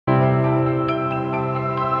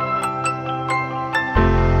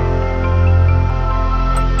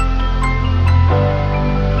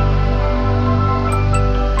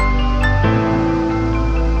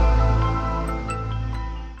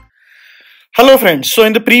Hello friends, so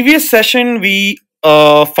in the previous session we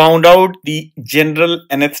found out the general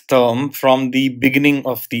nth term from the beginning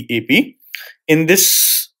of the AP. In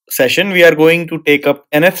this session we are going to take up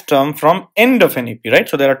nth term from end of an AP, right?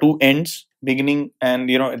 So there are two ends, beginning and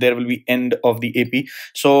there will be end of the AP.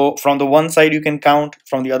 So from the one side you can count,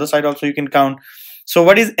 from the other side also you can count. So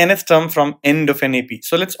what is nth term from end of an AP?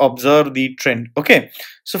 So let's observe the trend. Okay,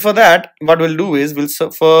 so for that what we'll do is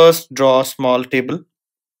we'll first draw a small table,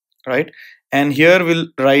 right? And here we'll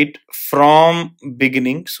write from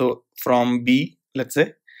beginning, so from B, let's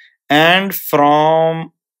say, and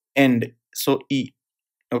from end, so E.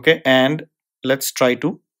 Okay, and let's try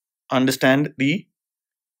to understand the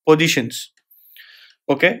positions.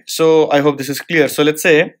 Okay, so I hope this is clear. So let's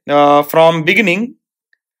say from beginning,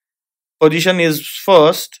 position is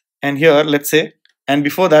first, and here let's say, and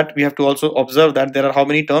before that we have to also observe that there are how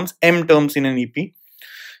many terms? M terms in an EP.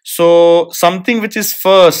 So something which is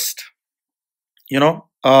first,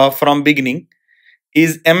 from beginning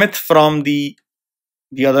is mth from the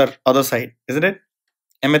other side, isn't it?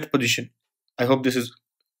 Mth position. I hope this is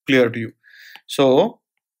clear to you. So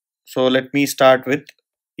let me start with,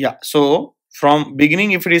 so from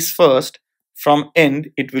beginning, if it is first, from end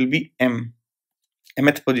it will be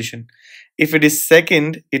mth position. If it is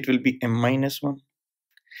second, it will be m minus 1.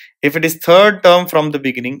 If it is third term from the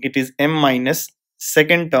beginning, it is m minus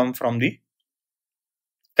second term from the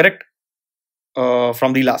correct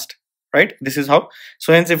from the last, right? This is how.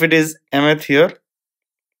 So hence if it is mth here,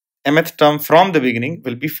 mth term from the beginning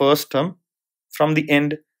will be first term from the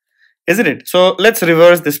end, isn't it? So let's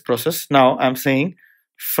reverse this process. Now I'm saying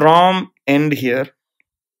from end here,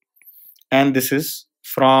 and this is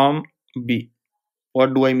from B.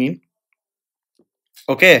 What do I mean?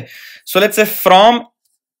 Okay, so let's say from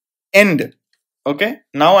end. Okay,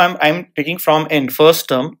 now I'm taking from end first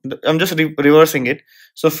term. I'm just reversing it.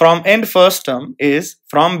 So from end first term is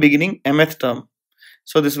from beginning mth term.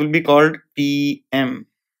 So this will be called Tm,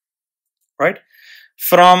 right?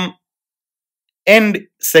 From end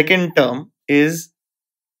second term is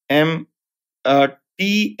Tm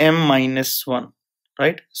minus 1,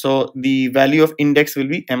 right? So the value of index will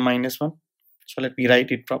be m minus 1. So let me write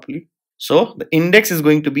it properly. So the index is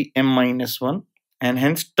going to be m minus 1. And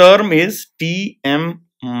hence term is Tm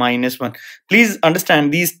minus 1. Please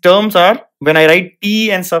understand these terms are, when I write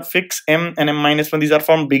T and suffix m and m minus 1, these are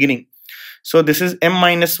from beginning. So this is m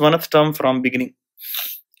minus 1th term from beginning.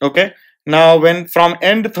 Okay. Now when from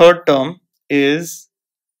end third term is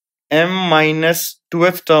m minus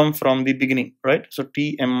 2th term from the beginning, right? So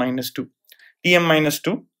Tm minus 2. Tm minus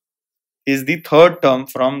 2 is the third term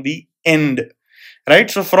from the end, right?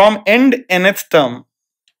 So from end nth term,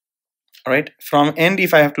 right, from end,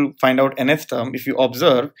 if I have to find out nth term, if you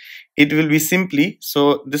observe, it will be simply,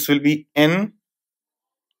 so this will be n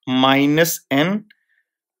minus n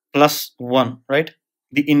plus 1, right?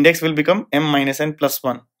 The index will become m minus n plus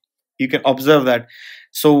 1. You can observe that.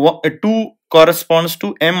 So 2 corresponds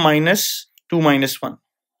to m minus 2 minus 1,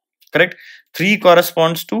 correct? 3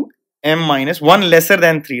 corresponds to m minus 1 lesser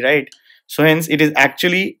than 3, right? So hence it is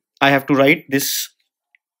actually, I have to write this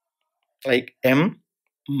like m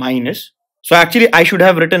minus, so actually I should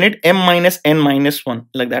have written it m minus n minus 1,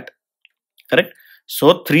 like that, correct?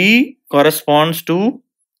 So 3 corresponds to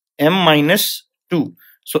m minus 2.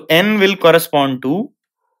 So n will correspond to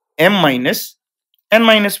m minus n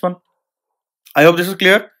minus 1. I hope this is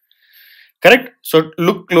clear, correct? So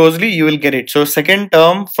look closely, you will get it. So second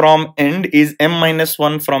term from end is m minus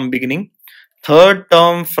 1 from beginning. Third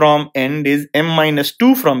term from end is m minus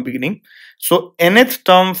 2 from beginning. So nth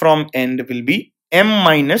term from end will be m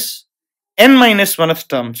minus n minus 1th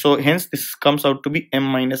term. So hence this comes out to be m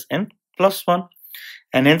minus n plus 1.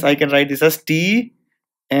 And hence I can write this as T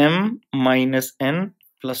m minus n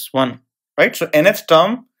plus 1, right? So nth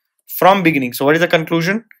term from beginning. So what is the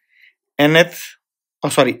conclusion? Nth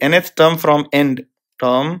term from end,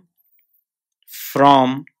 term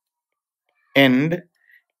from end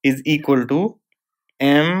is equal to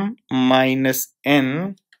m minus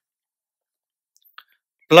n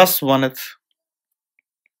plus 1th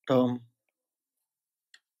term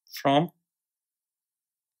from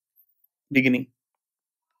beginning,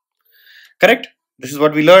 correct? This is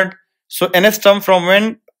what we learned. So nth term from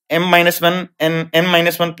when, m minus 1 and n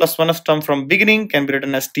minus 1 plus 1th term from beginning can be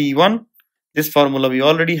written as T1. This formula we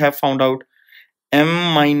already have found out, m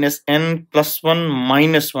minus n plus 1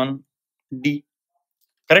 minus 1 d,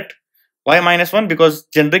 correct? Why minus 1? Because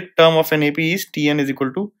generic term of an AP is Tn is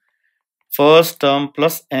equal to first term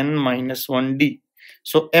plus n minus 1 d.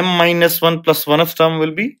 So m minus 1 plus 1th term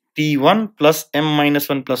will be T1 plus m minus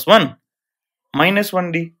 1 plus 1 minus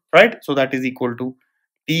 1d, right? So that is equal to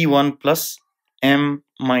T1 plus m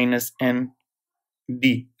minus n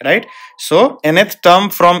d, right? So nth term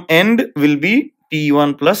from end will be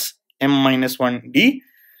t1 plus m minus 1 d,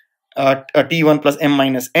 t1 plus m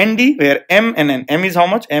minus n d, where m and n, m is how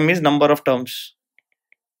much? M is number of terms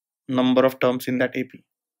in that AP,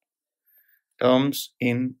 terms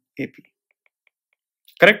in AP,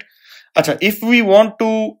 correct? Acha, if we want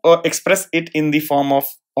to express it in the form of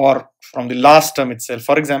or from the last term itself,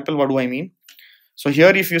 for example, what do I mean? So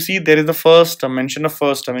here if you see there is the first term, mention of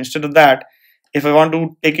first term. Instead of that, if I want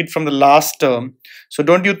to take it from the last term, so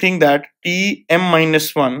don't you think that tm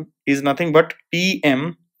minus 1 is nothing but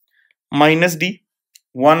tm minus d,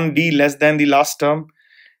 1d less than the last term.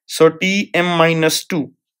 So tm minus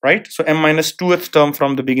 2, right? So m minus 2th term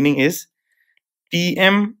from the beginning is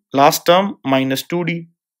tm last term minus 2d,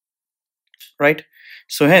 right?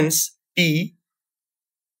 So hence t,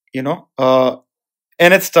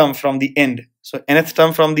 nth term from the end. So nth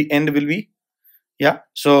term from the end will be, yeah.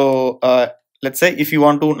 So let's say if you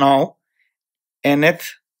want to now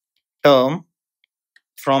nth term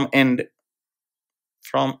from end,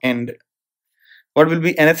 what will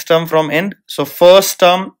be nth term from end? So first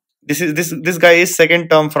term, this guy is second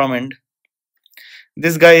term from end,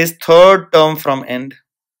 this guy is third term from end.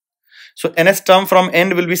 So nth term from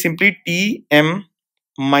end will be simply tm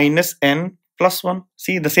minus n plus 1.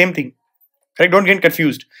 See, the same thing, correct? Don't get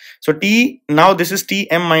confused. So now this is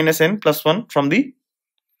tm minus n plus 1 from the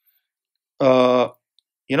so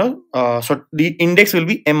the index will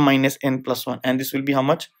be m minus n plus 1, and this will be how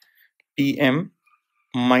much? tm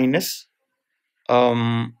minus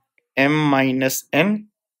m minus n,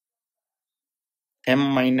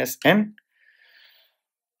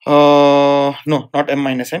 no, not m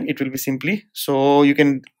minus n, it will be simply, so you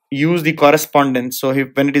can use the correspondence. So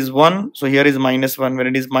when it is 1, so here is minus 1, when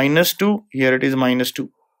it is minus 2, here it is minus 2.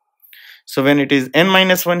 So when it is n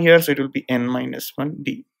minus 1 here, so it will be n minus 1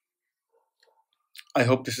 d. I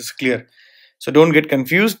hope this is clear. So don't get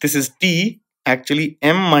confused, this is t, actually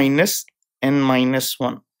m minus n minus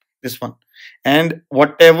 1, this one, and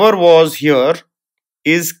whatever was here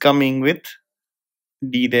is coming with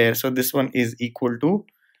d there. So this one is equal to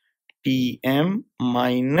tm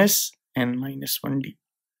minus n minus 1d,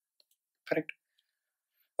 correct?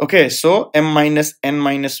 Okay, so m minus n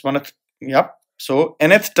minus 1, yep. So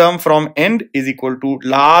nth term from end is equal to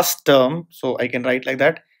last term, so I can write like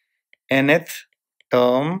that, nth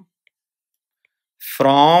term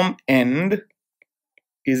from end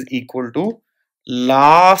is equal to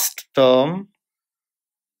last term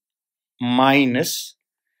minus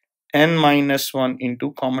n minus 1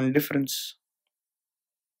 into common difference,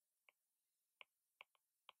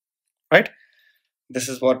 right? This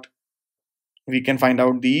is what we can find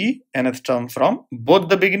out the nth term from both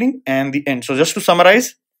the beginning and the end. So just to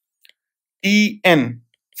summarize, tn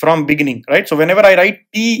from beginning, right? So whenever I write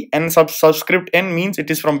t and subscript n means it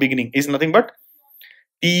is from beginning, is nothing but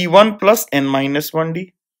t1 plus n minus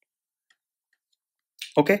 1d,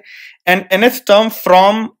 okay? And nth term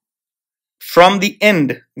from the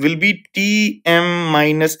end will be tm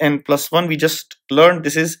minus n plus 1. We just learned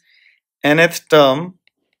this is nth term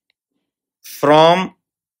from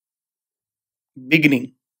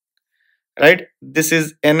beginning, right? This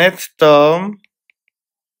is nth term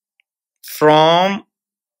from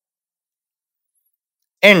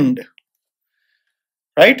end,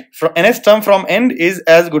 right? From nth term from end is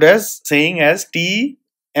as good as saying as tm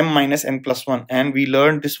minus n plus 1, and we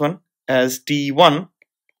learned this one as t1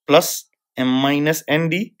 plus m minus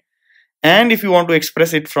nd. And if you want to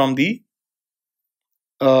express it from the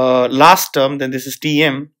last term, then this is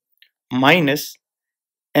tm minus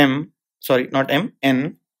n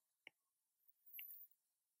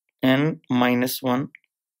minus 1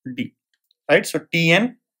 d, right? So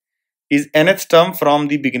tn is nth term from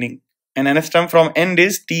the beginning, and nth term from end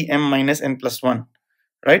is tm minus n plus 1,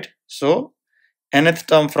 right? So nth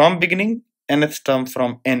term from beginning, nth term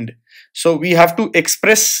from end. So we have to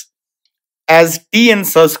express as t and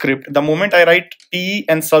subscript. The moment I write t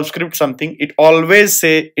and subscript something, it always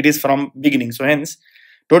say it is from beginning. So hence,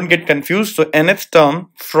 don't get confused. So nth term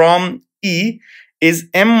from E is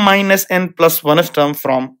m minus n plus 1th term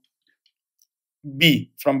from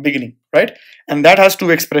B, from beginning, right? And that has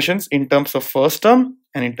two expressions in terms of first term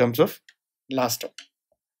and in terms of last term.